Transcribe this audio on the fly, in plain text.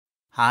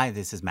Hi,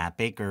 this is Matt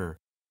Baker.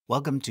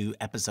 Welcome to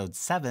episode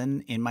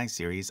 7 in my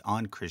series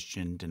on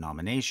Christian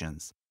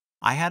denominations.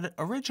 I had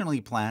originally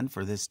planned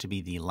for this to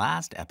be the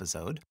last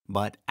episode,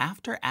 but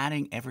after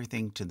adding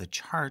everything to the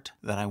chart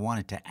that I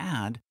wanted to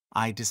add,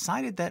 I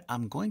decided that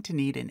I'm going to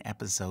need an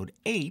episode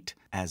 8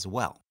 as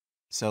well.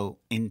 So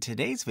in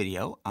today's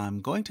video,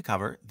 I'm going to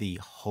cover the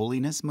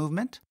Holiness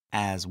movement,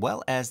 as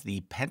well as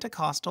the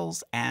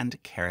Pentecostals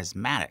and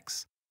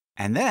Charismatics.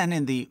 And then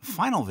in the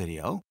final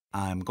video,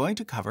 I'm going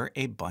to cover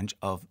a bunch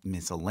of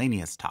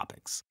miscellaneous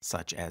topics,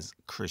 such as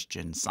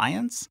Christian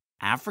Science,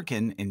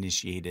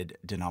 African-initiated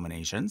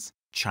denominations,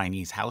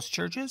 Chinese house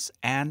churches,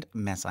 and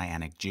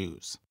Messianic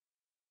Jews.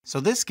 So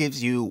this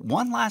gives you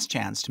one last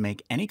chance to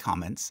make any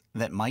comments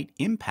that might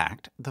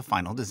impact the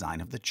final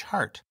design of the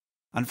chart.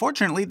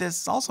 Unfortunately,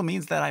 this also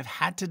means that I've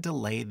had to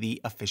delay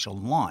the official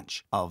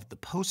launch of the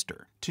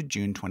poster to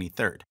June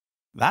 23rd.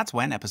 That's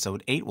when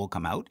episode 8 will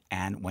come out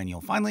and when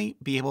you'll finally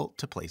be able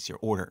to place your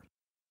order.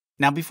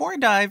 Now, before I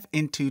dive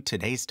into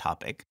today's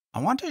topic, I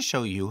want to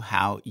show you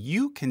how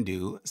you can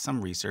do some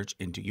research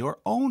into your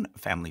own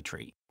family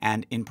tree,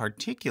 and in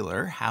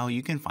particular, how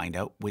you can find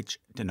out which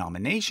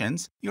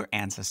denominations your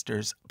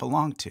ancestors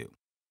belong to.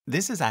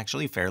 This is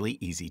actually fairly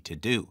easy to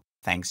do,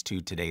 thanks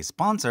to today's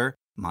sponsor,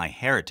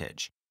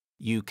 MyHeritage.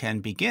 You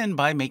can begin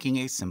by making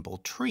a simple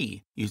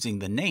tree using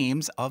the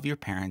names of your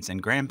parents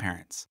and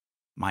grandparents.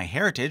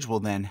 MyHeritage will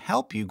then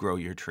help you grow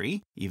your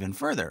tree even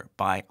further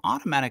by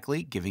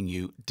automatically giving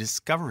you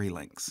discovery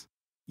links.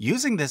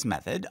 Using this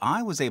method,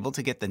 I was able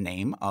to get the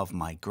name of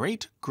my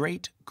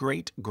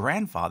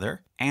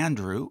great-great-great-grandfather,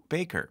 Andrew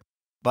Baker.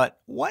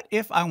 But what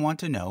if I want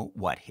to know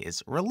what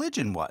his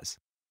religion was?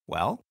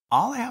 Well,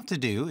 all I have to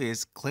do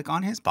is click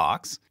on his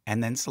box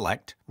and then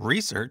select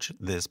Research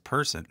this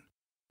person.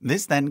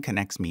 This then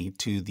connects me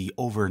to the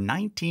over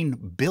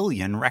 19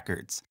 billion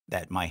records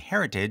that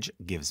MyHeritage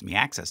gives me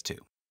access to.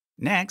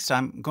 Next,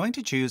 I'm going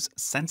to choose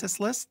Census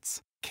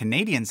Lists,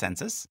 Canadian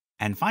Census,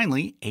 and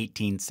finally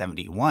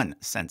 1871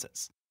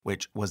 Census,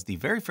 which was the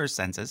very first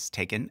census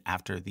taken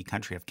after the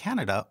country of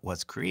Canada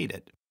was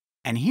created.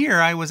 And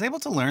here I was able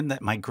to learn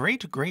that my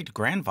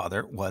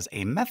great-great-grandfather was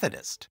a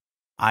Methodist.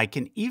 I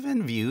can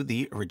even view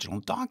the original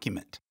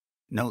document.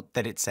 Note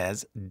that it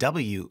says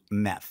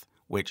WMeth,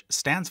 which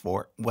stands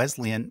for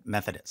Wesleyan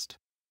Methodist.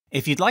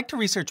 If you'd like to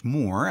research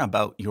more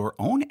about your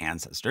own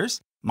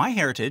ancestors,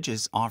 MyHeritage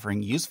is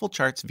offering Useful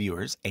Charts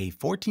viewers a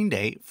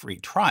 14-day free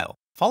trial,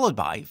 followed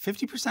by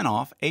 50%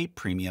 off a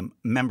premium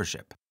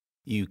membership.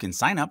 You can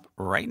sign up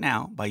right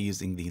now by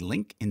using the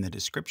link in the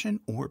description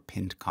or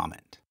pinned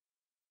comment.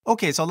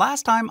 Okay, so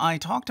last time I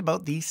talked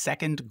about the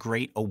Second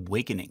Great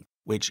Awakening,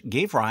 which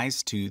gave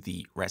rise to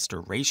the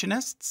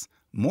Restorationists,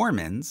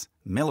 Mormons,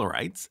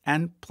 Millerites,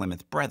 and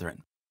Plymouth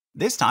Brethren.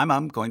 This time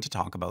I'm going to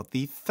talk about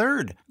the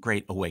Third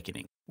Great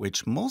Awakening,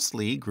 which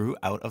mostly grew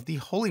out of the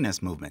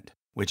Holiness movement,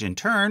 which in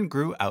turn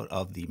grew out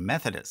of the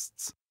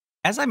Methodists.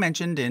 As I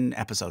mentioned in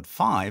episode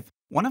 5,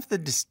 one of the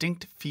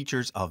distinct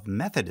features of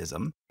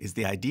Methodism is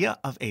the idea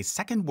of a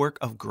second work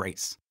of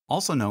grace,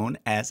 also known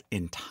as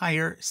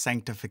entire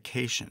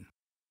sanctification.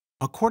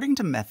 According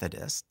to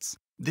Methodists,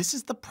 this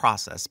is the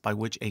process by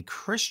which a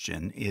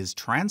Christian is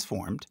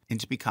transformed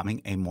into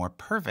becoming a more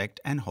perfect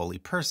and holy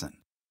person.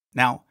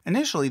 Now,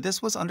 initially,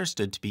 this was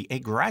understood to be a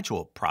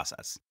gradual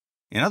process.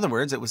 In other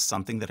words, it was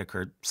something that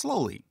occurred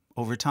slowly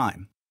over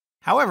time.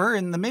 However,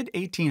 in the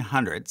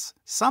mid-1800s,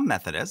 some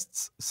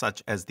Methodists,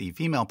 such as the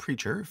female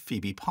preacher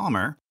Phoebe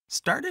Palmer,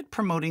 started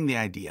promoting the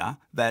idea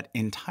that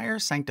entire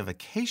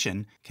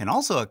sanctification can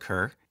also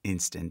occur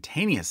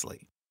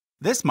instantaneously.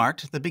 This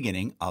marked the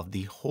beginning of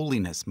the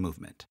Holiness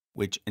movement,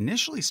 which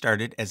initially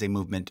started as a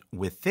movement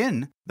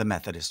within the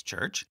Methodist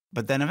Church,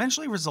 but then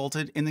eventually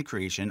resulted in the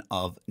creation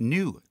of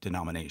new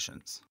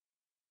denominations.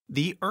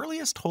 The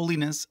earliest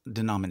Holiness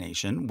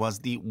denomination was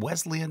the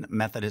Wesleyan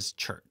Methodist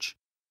Church.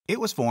 It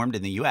was formed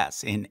in the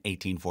U.S. in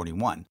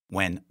 1841,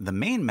 when the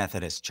main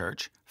Methodist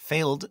Church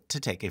failed to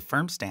take a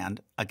firm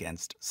stand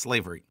against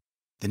slavery.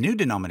 The new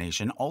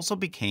denomination also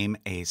became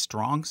a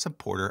strong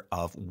supporter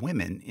of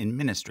women in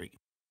ministry.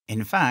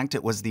 In fact,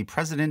 it was the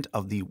president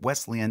of the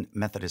Wesleyan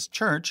Methodist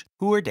Church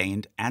who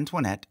ordained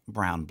Antoinette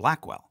Brown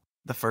Blackwell,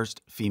 the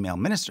first female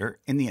minister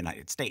in the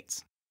United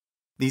States.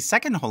 The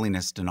second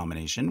Holiness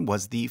denomination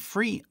was the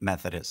Free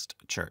Methodist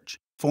Church,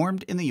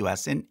 formed in the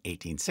U.S. in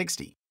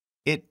 1860.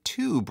 It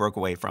too broke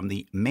away from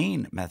the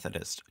main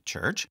Methodist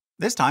Church,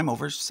 this time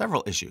over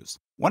several issues,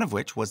 one of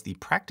which was the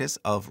practice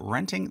of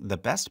renting the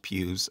best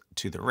pews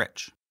to the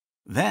rich.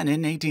 Then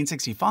in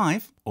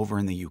 1865, over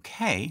in the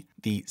UK,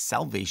 the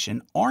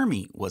Salvation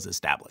Army was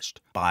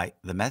established by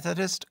the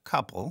Methodist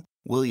couple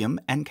William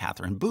and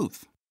Catherine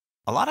Booth.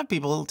 A lot of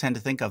people tend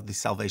to think of the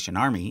Salvation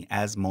Army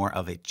as more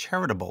of a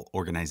charitable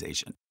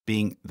organization,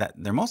 being that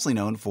they're mostly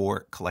known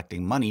for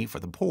collecting money for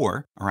the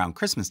poor around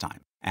Christmas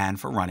time and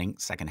for running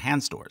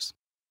secondhand stores.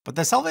 But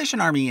the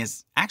Salvation Army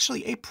is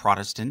actually a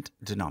Protestant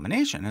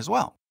denomination as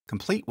well,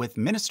 complete with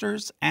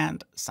ministers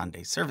and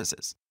Sunday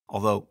services,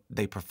 although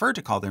they prefer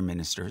to call their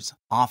ministers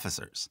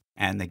officers,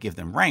 and they give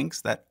them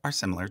ranks that are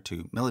similar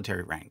to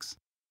military ranks.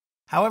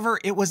 However,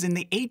 it was in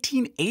the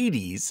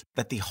 1880s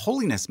that the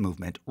Holiness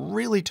movement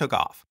really took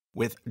off,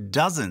 with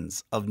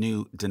dozens of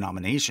new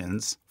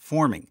denominations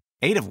forming,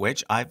 8 of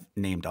which I've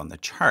named on the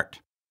chart.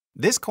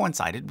 This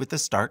coincided with the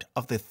start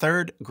of the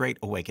Third Great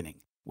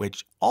Awakening,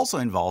 which also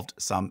involved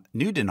some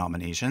new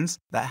denominations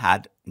that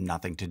had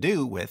nothing to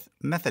do with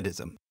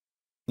Methodism.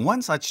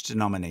 One such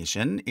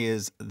denomination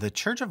is the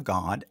Church of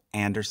God,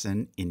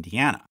 Anderson,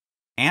 Indiana.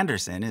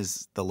 Anderson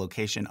is the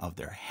location of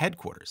their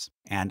headquarters,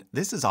 and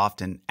this is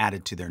often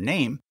added to their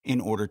name in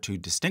order to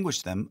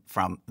distinguish them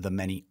from the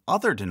many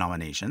other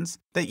denominations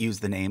that use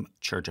the name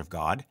Church of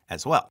God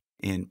as well,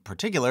 in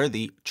particular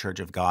the Church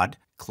of God,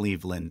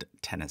 Cleveland,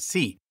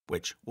 Tennessee,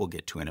 which we'll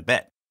get to in a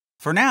bit.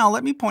 For now,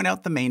 let me point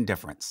out the main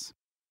difference.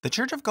 The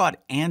Church of God,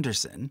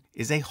 Anderson,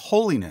 is a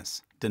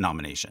holiness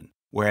denomination,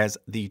 whereas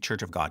the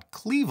Church of God,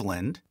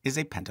 Cleveland, is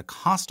a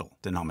Pentecostal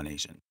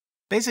denomination.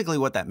 Basically,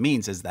 what that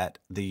means is that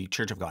the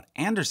Church of God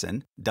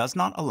Anderson does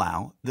not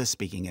allow the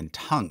speaking in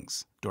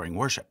tongues during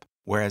worship,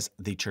 whereas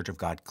the Church of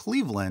God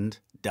Cleveland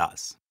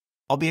does.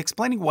 I'll be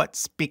explaining what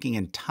speaking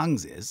in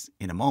tongues is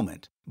in a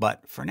moment,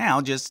 but for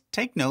now, just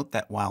take note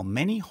that while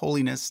many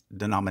holiness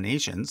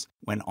denominations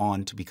went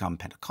on to become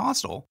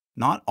Pentecostal,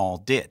 not all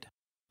did.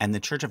 And the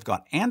Church of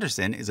God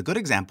Anderson is a good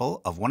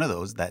example of one of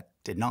those that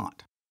did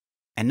not.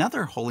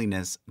 Another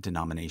holiness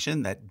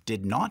denomination that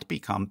did not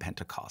become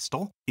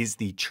Pentecostal is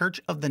the Church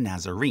of the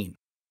Nazarene.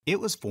 It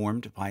was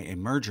formed by a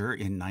merger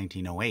in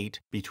 1908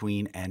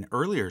 between an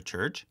earlier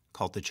church,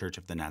 called the Church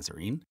of the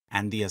Nazarene,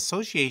 and the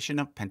Association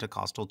of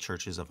Pentecostal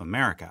Churches of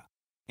America.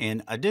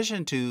 In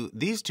addition to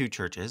these two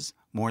churches,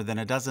 more than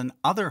a dozen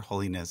other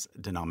holiness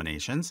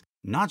denominations,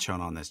 not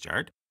shown on this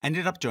chart,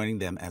 ended up joining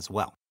them as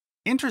well.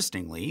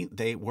 Interestingly,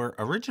 they were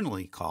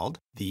originally called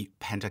the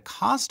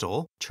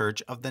Pentecostal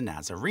Church of the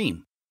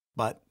Nazarene.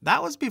 But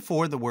that was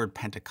before the word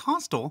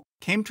Pentecostal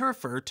came to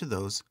refer to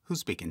those who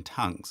speak in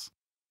tongues.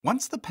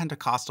 Once the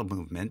Pentecostal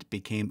movement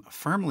became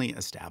firmly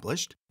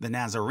established, the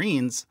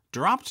Nazarenes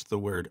dropped the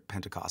word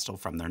Pentecostal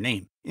from their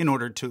name in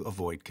order to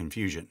avoid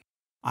confusion.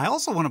 I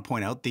also want to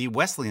point out the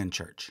Wesleyan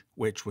Church,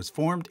 which was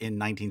formed in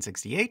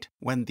 1968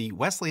 when the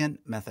Wesleyan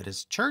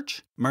Methodist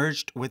Church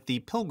merged with the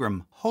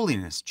Pilgrim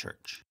Holiness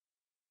Church.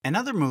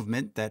 Another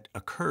movement that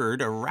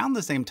occurred around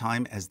the same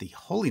time as the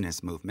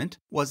Holiness movement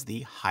was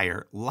the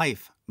Higher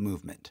Life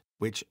movement,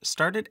 which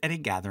started at a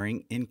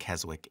gathering in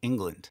Keswick,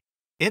 England.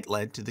 It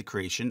led to the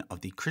creation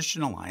of the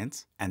Christian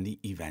Alliance and the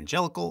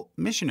Evangelical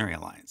Missionary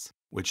Alliance,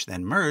 which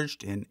then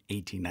merged in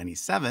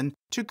 1897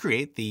 to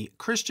create the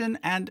Christian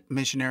and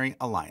Missionary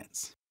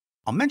Alliance.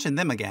 I'll mention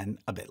them again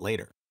a bit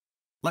later.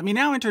 Let me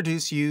now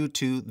introduce you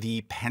to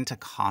the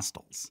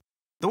Pentecostals.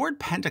 The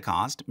word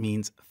Pentecost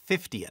means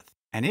 50th.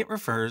 And it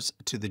refers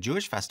to the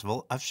Jewish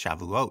festival of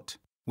Shavuot,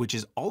 which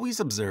is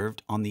always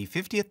observed on the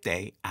 50th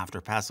day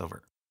after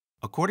Passover.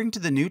 According to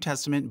the New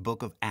Testament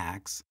book of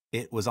Acts,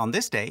 it was on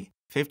this day,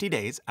 50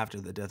 days after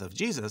the death of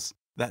Jesus,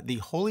 that the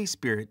Holy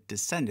Spirit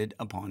descended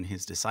upon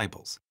his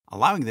disciples,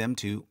 allowing them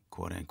to,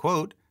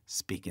 quote-unquote,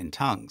 speak in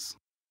tongues.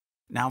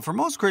 Now, for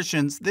most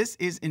Christians, this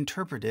is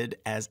interpreted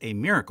as a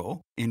miracle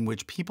in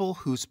which people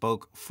who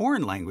spoke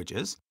foreign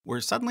languages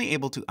were suddenly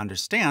able to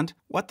understand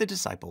what the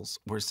disciples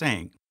were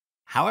saying.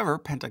 However,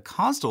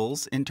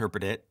 Pentecostals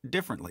interpret it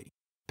differently.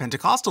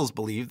 Pentecostals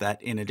believe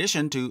that in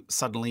addition to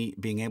suddenly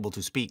being able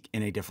to speak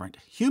in a different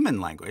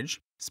human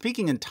language,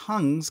 speaking in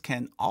tongues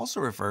can also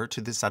refer to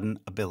the sudden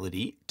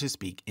ability to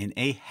speak in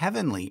a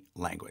heavenly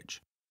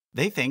language.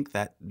 They think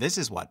that this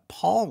is what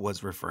Paul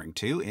was referring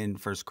to in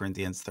 1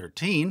 Corinthians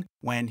 13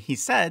 when he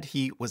said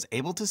he was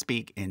able to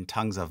speak in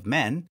tongues of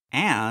men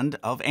and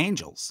of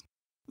angels.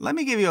 Let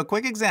me give you a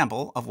quick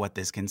example of what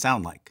this can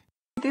sound like.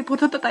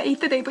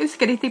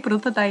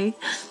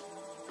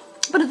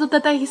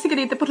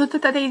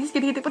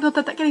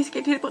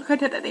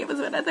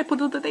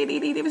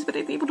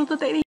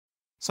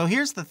 So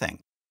here's the thing.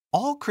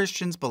 All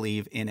Christians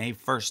believe in a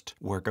first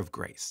work of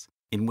grace,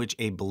 in which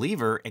a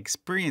believer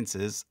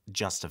experiences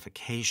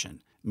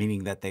justification,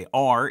 meaning that they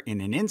are, in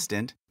an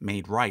instant,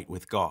 made right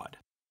with God.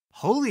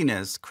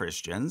 Holiness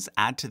Christians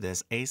add to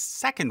this a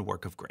second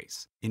work of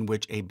grace, in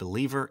which a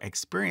believer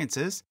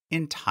experiences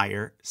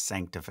entire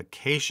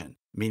sanctification,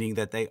 meaning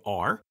that they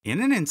are,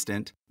 in an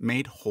instant,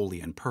 made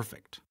holy and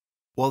perfect.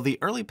 While the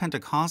early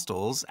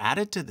Pentecostals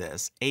added to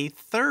this a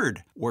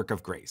third work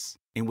of grace,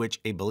 in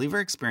which a believer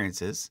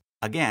experiences,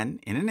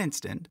 again in an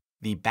instant,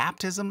 the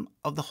baptism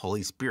of the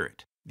Holy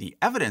Spirit, the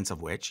evidence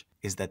of which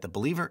is that the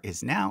believer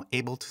is now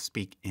able to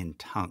speak in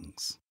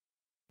tongues.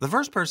 The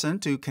first person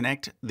to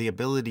connect the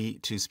ability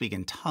to speak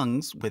in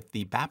tongues with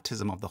the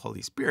baptism of the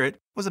Holy Spirit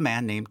was a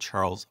man named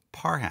Charles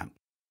Parham.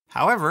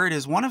 However, it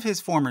is one of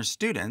his former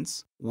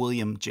students,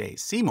 William J.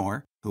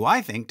 Seymour, who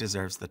I think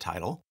deserves the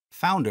title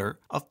founder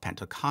of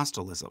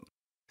Pentecostalism.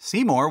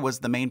 Seymour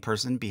was the main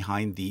person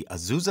behind the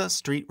Azusa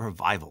Street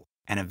Revival,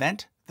 an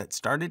event that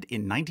started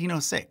in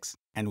 1906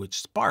 and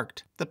which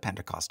sparked the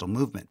Pentecostal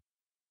movement.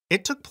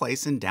 It took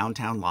place in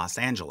downtown Los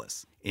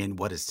Angeles, in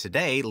what is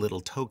today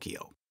Little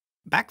Tokyo.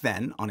 Back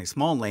then, on a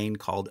small lane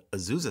called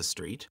Azusa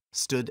Street,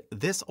 stood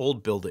this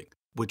old building,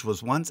 which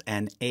was once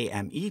an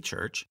AME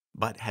church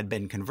but had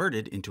been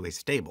converted into a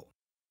stable.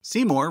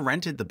 Seymour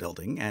rented the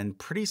building, and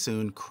pretty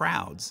soon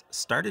crowds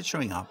started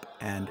showing up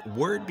and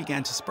word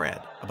began to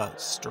spread about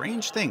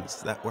strange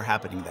things that were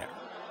happening there.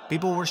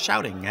 People were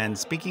shouting and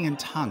speaking in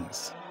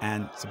tongues,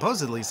 and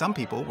supposedly some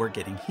people were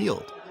getting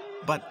healed.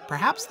 But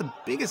perhaps the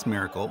biggest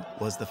miracle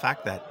was the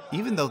fact that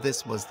even though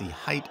this was the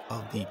height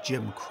of the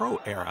Jim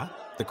Crow era,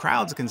 the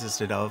crowds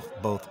consisted of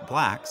both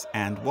blacks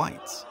and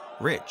whites,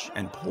 rich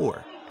and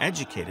poor,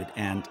 educated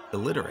and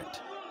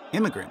illiterate.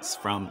 Immigrants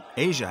from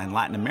Asia and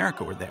Latin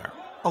America were there,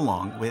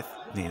 along with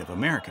Native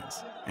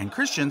Americans. And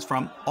Christians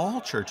from all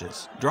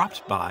churches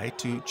dropped by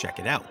to check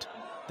it out.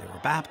 There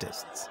were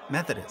Baptists,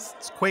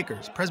 Methodists,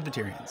 Quakers,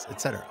 Presbyterians,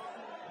 etc.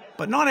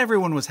 But not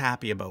everyone was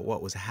happy about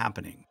what was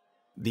happening.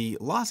 The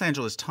Los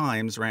Angeles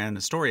Times ran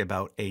a story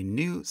about a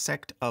new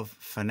sect of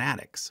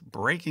fanatics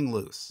breaking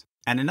loose,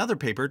 and another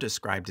paper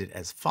described it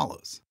as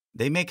follows.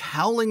 They make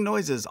howling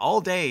noises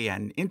all day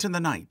and into the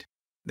night.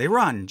 They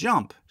run,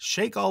 jump,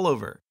 shake all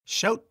over,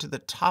 shout to the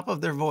top of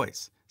their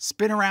voice,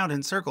 spin around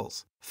in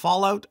circles,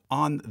 fall out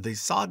on the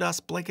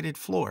sawdust-blanketed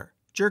floor,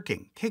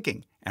 jerking,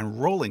 kicking, and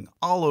rolling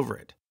all over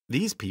it.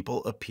 These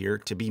people appear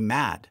to be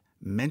mad,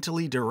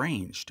 mentally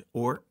deranged,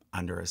 or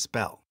under a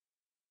spell.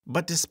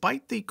 But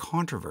despite the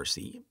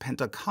controversy,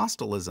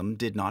 Pentecostalism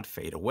did not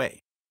fade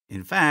away.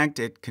 In fact,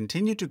 it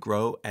continued to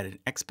grow at an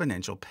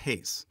exponential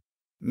pace.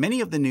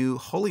 Many of the new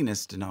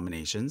Holiness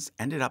denominations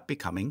ended up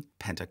becoming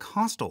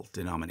Pentecostal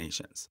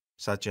denominations,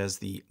 such as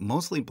the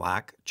mostly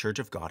black Church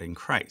of God in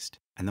Christ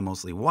and the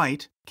mostly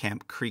white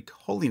Camp Creek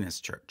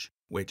Holiness Church,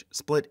 which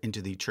split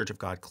into the Church of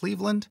God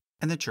Cleveland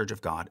and the Church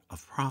of God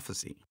of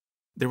Prophecy.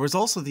 There was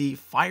also the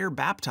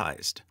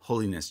fire-baptized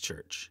Holiness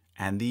Church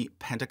and the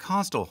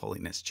Pentecostal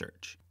Holiness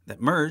Church that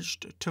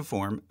merged to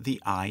form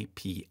the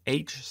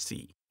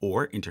IPHC,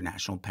 or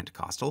International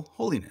Pentecostal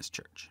Holiness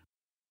Church.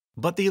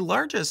 But the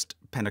largest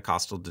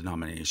Pentecostal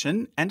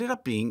denomination ended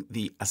up being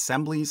the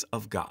Assemblies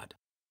of God.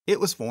 It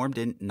was formed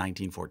in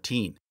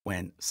 1914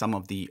 when some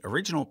of the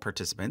original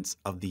participants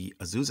of the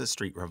Azusa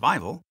Street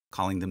Revival,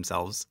 calling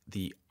themselves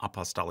the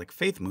Apostolic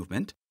Faith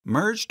Movement,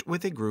 merged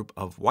with a group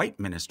of white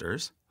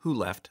ministers who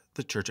left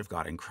the Church of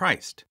God in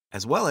Christ,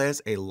 as well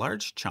as a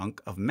large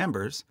chunk of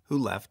members who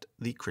left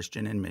the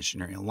Christian and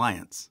Missionary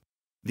Alliance.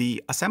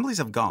 The Assemblies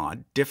of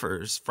God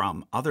differs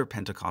from other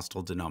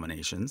Pentecostal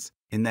denominations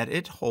in that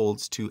it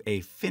holds to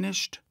a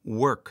finished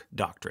work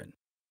doctrine.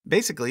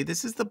 Basically,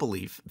 this is the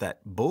belief that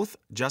both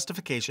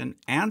justification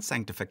and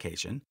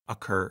sanctification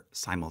occur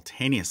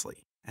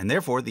simultaneously, and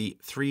therefore the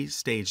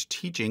three-stage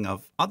teaching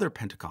of other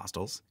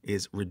Pentecostals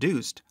is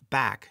reduced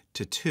back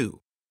to two.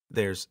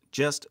 There's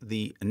just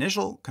the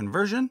initial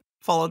conversion,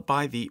 followed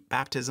by the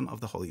baptism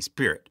of the Holy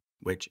Spirit,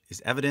 which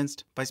is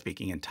evidenced by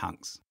speaking in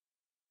tongues.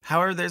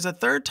 However, there's a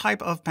third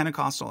type of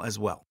Pentecostal as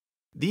well.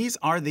 These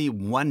are the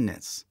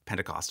Oneness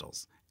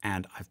Pentecostals,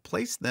 and I've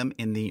placed them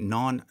in the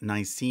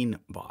non-Nicene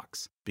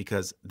box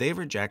because they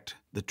reject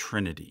the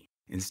Trinity,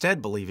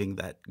 instead believing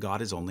that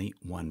God is only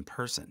one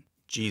person,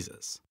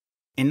 Jesus.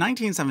 In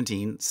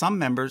 1917, some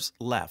members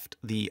left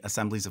the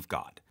Assemblies of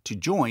God to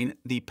join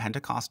the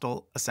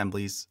Pentecostal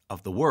Assemblies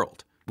of the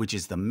World, which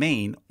is the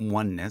main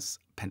Oneness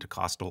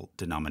Pentecostal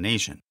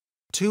denomination.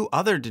 Two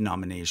other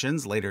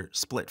denominations later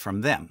split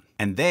from them,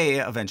 and they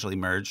eventually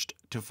merged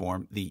to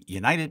form the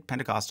United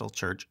Pentecostal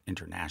Church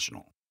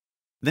International.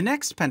 The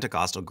next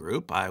Pentecostal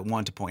group I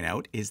want to point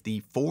out is the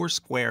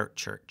Foursquare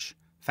Church,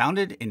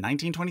 founded in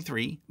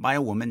 1923 by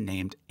a woman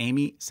named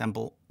Amy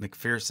Semple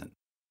McPherson.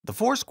 The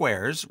Four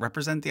Squares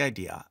represent the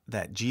idea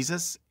that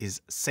Jesus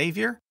is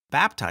Savior,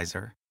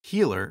 Baptizer,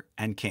 Healer,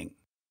 and King.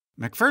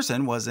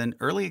 McPherson was an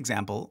early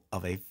example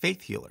of a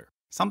faith healer,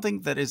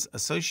 something that is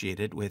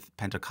associated with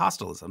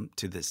Pentecostalism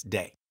to this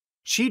day.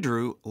 She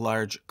drew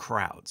large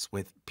crowds,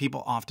 with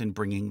people often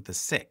bringing the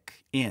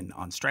sick in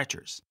on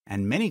stretchers,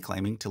 and many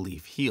claiming to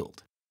leave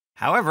healed.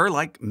 However,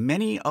 like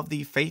many of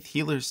the faith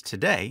healers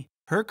today,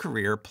 her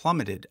career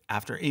plummeted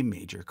after a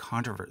major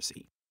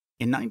controversy.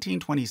 In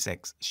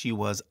 1926, she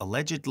was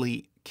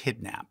allegedly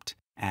kidnapped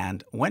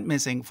and went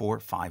missing for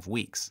 5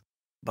 weeks.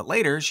 But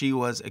later, she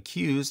was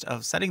accused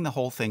of setting the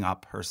whole thing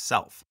up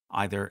herself,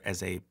 either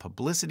as a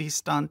publicity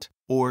stunt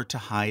or to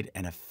hide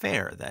an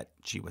affair that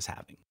she was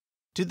having.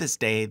 To this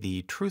day,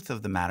 the truth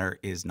of the matter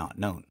is not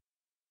known.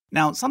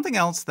 Now, something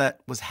else that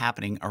was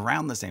happening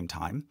around the same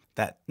time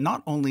that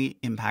not only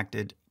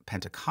impacted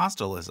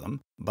Pentecostalism,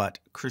 but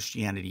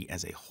Christianity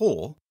as a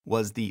whole,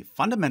 was the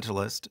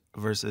fundamentalist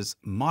versus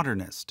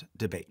modernist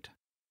debate.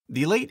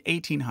 The late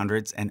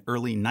 1800s and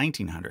early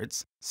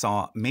 1900s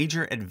saw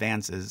major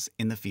advances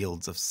in the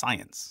fields of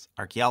science,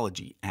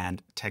 archaeology,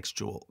 and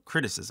textual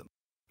criticism.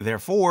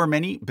 Therefore,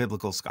 many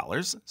biblical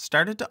scholars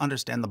started to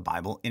understand the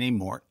Bible in a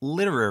more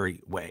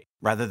literary way,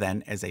 rather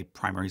than as a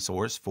primary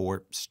source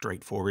for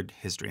straightforward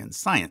history and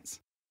science.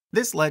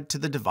 This led to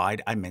the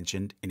divide I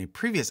mentioned in a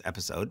previous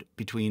episode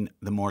between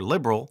the more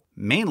liberal,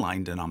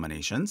 mainline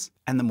denominations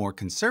and the more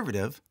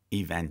conservative,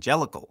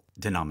 evangelical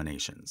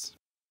denominations.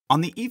 On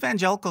the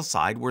evangelical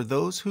side were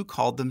those who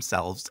called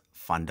themselves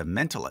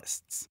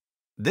fundamentalists.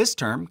 This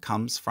term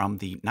comes from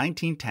the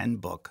 1910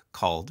 book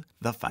called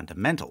The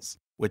Fundamentals,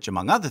 which,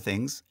 among other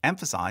things,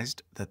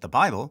 emphasized that the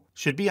Bible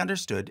should be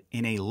understood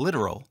in a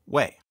literal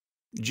way.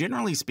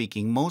 Generally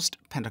speaking, most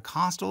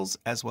Pentecostals,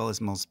 as well as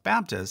most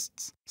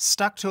Baptists,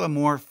 stuck to a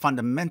more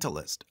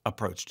fundamentalist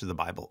approach to the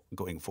Bible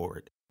going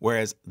forward,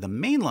 whereas the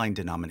mainline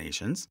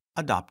denominations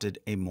adopted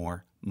a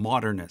more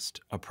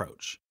modernist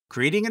approach,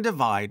 creating a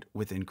divide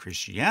within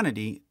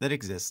Christianity that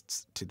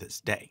exists to this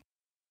day.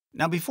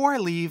 Now, before I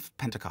leave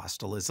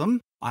Pentecostalism,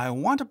 I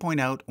want to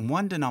point out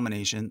one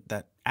denomination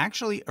that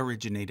actually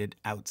originated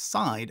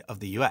outside of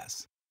the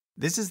U.S.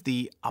 This is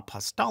the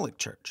Apostolic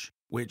Church,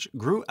 which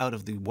grew out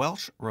of the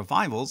Welsh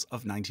revivals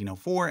of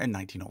 1904 and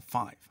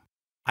 1905.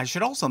 I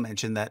should also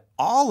mention that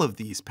all of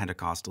these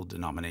Pentecostal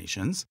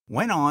denominations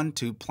went on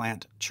to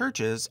plant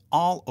churches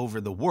all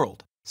over the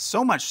world,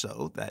 so much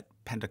so that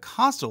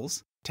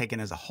Pentecostals, taken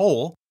as a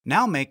whole,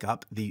 now make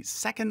up the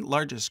second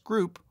largest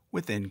group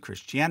within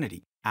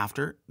Christianity,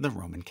 after the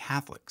Roman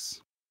Catholics.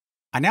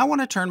 I now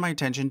want to turn my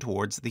attention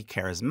towards the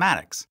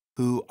Charismatics,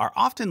 who are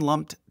often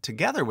lumped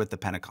together with the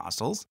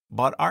Pentecostals,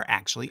 but are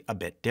actually a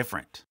bit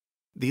different.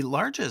 The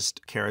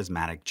largest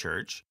charismatic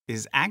church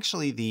is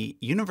actually the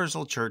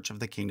Universal Church of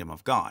the Kingdom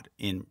of God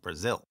in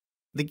Brazil.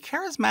 The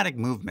charismatic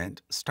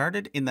movement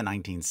started in the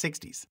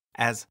 1960s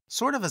as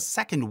sort of a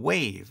second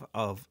wave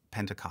of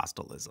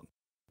Pentecostalism.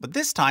 But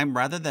this time,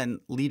 rather than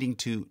leading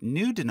to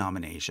new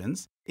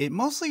denominations, it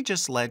mostly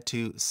just led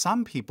to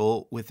some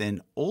people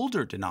within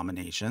older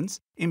denominations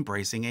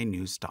embracing a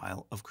new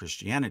style of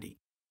Christianity.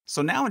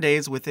 So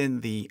nowadays, within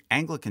the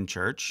Anglican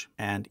Church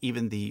and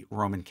even the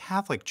Roman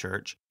Catholic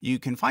Church, you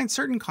can find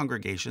certain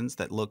congregations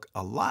that look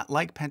a lot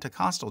like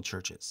Pentecostal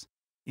churches.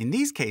 In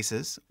these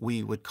cases,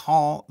 we would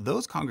call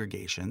those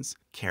congregations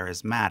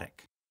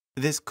charismatic.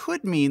 This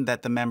could mean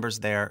that the members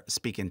there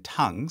speak in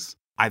tongues,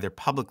 either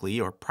publicly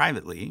or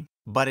privately,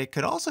 but it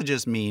could also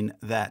just mean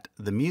that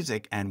the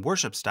music and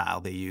worship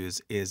style they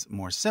use is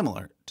more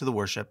similar to the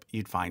worship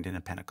you'd find in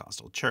a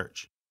Pentecostal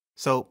church.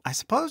 So I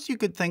suppose you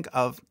could think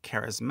of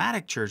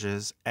charismatic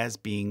churches as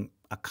being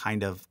a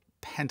kind of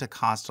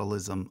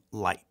Pentecostalism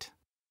light.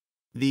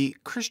 The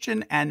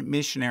Christian and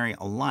Missionary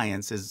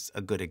Alliance is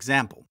a good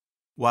example.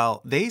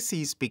 While they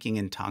see speaking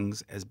in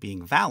tongues as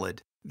being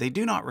valid, they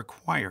do not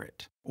require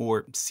it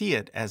or see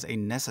it as a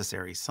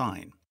necessary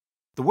sign.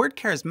 The word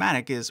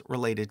charismatic is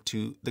related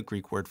to the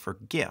Greek word for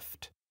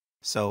gift.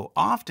 So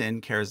often,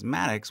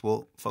 charismatics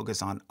will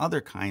focus on other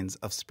kinds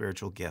of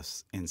spiritual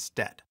gifts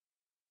instead.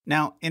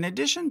 Now, in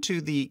addition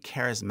to the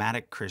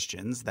charismatic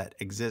Christians that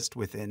exist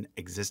within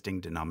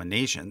existing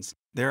denominations,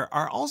 there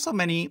are also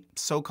many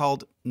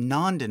so-called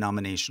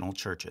non-denominational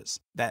churches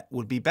that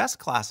would be best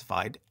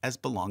classified as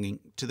belonging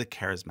to the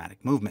charismatic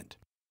movement.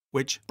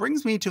 Which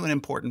brings me to an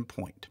important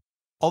point.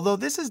 Although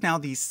this is now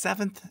the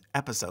 7th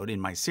episode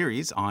in my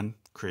series on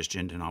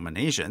Christian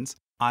denominations,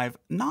 I've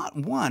not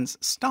once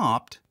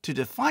stopped to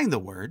define the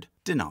word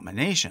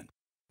denomination.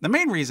 The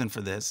main reason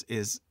for this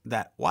is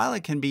that while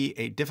it can be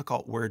a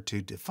difficult word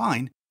to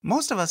define,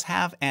 most of us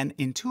have an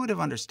intuitive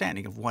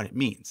understanding of what it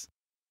means.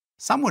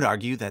 Some would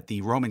argue that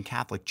the Roman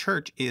Catholic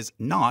Church is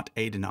not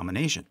a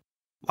denomination.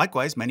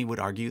 Likewise, many would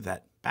argue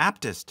that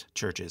Baptist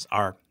churches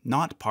are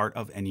not part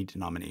of any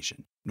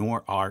denomination,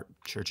 nor are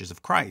Churches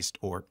of Christ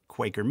or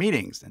Quaker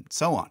meetings, and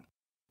so on.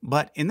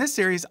 But in this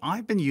series,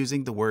 I've been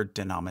using the word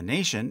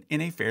denomination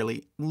in a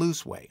fairly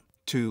loose way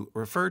to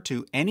refer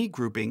to any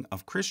grouping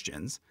of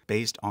Christians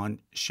based on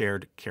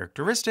shared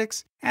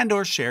characteristics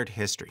and/or shared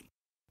history.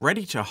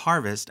 Ready to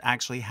Harvest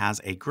actually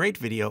has a great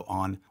video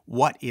on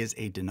what is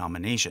a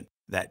denomination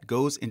that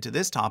goes into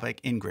this topic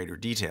in greater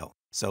detail.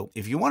 So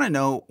if you want to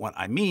know what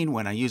I mean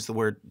when I use the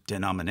word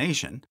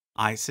denomination,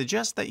 I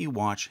suggest that you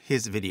watch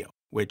his video,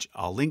 which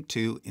I'll link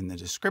to in the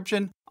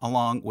description,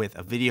 along with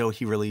a video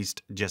he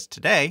released just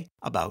today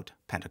about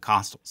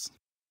Pentecostals.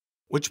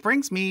 Which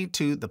brings me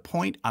to the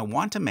point I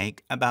want to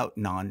make about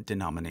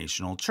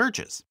non-denominational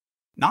churches.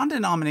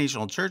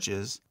 Non-denominational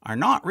churches are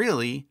not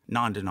really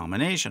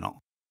non-denominational.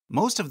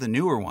 Most of the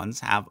newer ones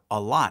have a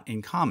lot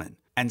in common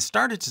and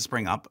started to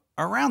spring up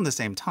around the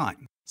same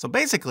time. So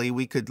basically,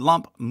 we could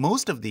lump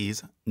most of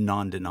these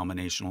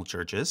non-denominational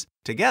churches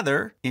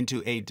together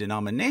into a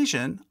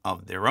denomination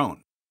of their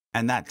own.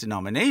 And that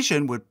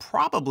denomination would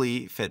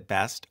probably fit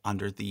best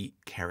under the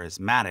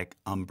charismatic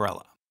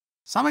umbrella.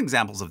 Some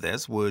examples of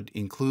this would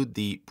include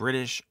the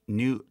British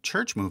New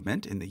Church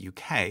movement in the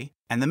UK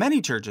and the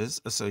many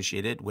churches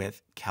associated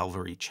with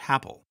Calvary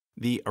Chapel,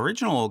 the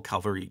original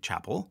Calvary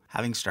Chapel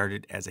having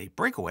started as a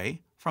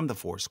breakaway from the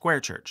Four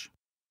Square Church.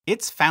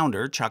 Its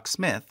founder, Chuck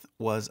Smith,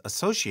 was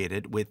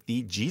associated with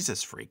the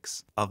Jesus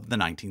freaks of the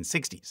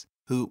 1960s,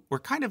 who were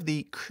kind of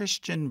the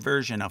Christian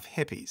version of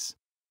hippies.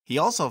 He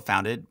also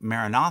founded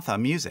Maranatha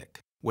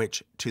Music,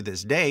 which to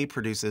this day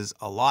produces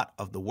a lot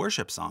of the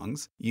worship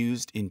songs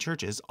used in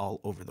churches all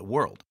over the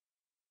world.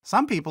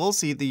 Some people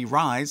see the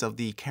rise of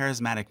the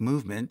charismatic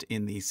movement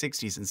in the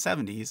 60s and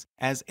 70s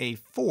as a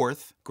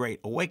fourth Great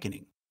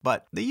Awakening,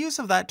 but the use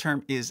of that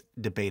term is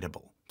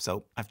debatable,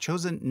 so I've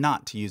chosen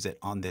not to use it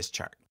on this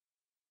chart.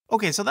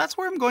 Okay, so that's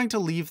where I'm going to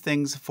leave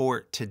things for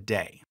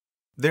today.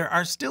 There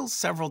are still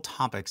several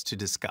topics to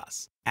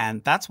discuss,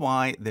 and that's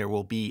why there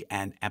will be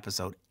an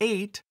episode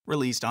 8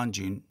 released on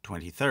June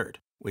 23rd,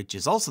 which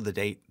is also the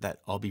date that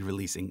I'll be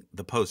releasing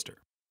the poster.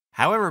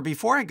 However,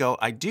 before I go,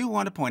 I do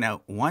want to point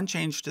out one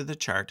change to the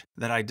chart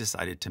that I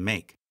decided to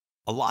make.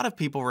 A lot of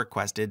people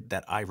requested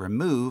that I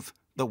remove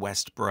the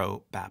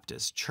Westboro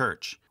Baptist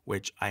Church,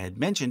 which I had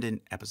mentioned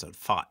in episode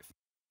 5.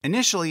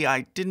 Initially,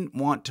 I didn't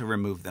want to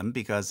remove them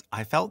because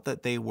I felt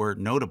that they were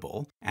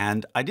notable,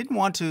 and I didn't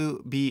want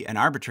to be an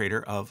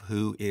arbitrator of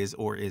who is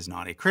or is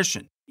not a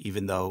Christian,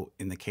 even though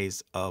in the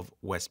case of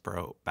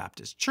Westboro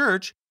Baptist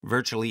Church,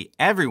 virtually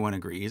everyone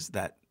agrees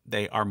that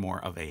they are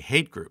more of a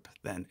hate group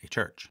than a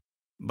church.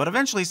 But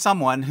eventually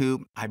someone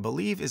who I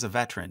believe is a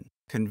veteran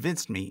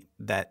convinced me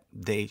that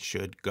they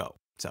should go.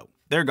 So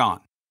they're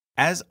gone.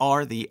 As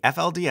are the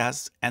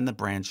FLDS and the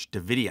Branch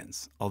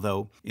Davidians,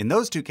 although in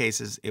those two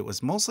cases, it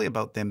was mostly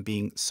about them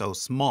being so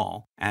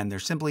small and there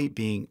simply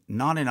being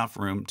not enough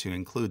room to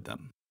include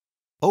them.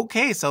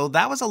 Okay, so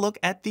that was a look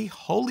at the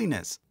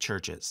Holiness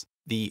churches,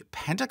 the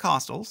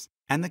Pentecostals,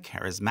 and the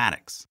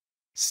Charismatics.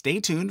 Stay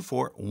tuned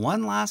for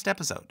one last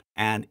episode,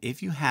 and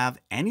if you have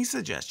any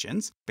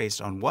suggestions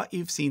based on what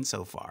you've seen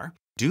so far,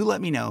 do let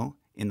me know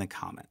in the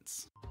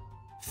comments.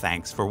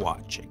 Thanks for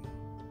watching.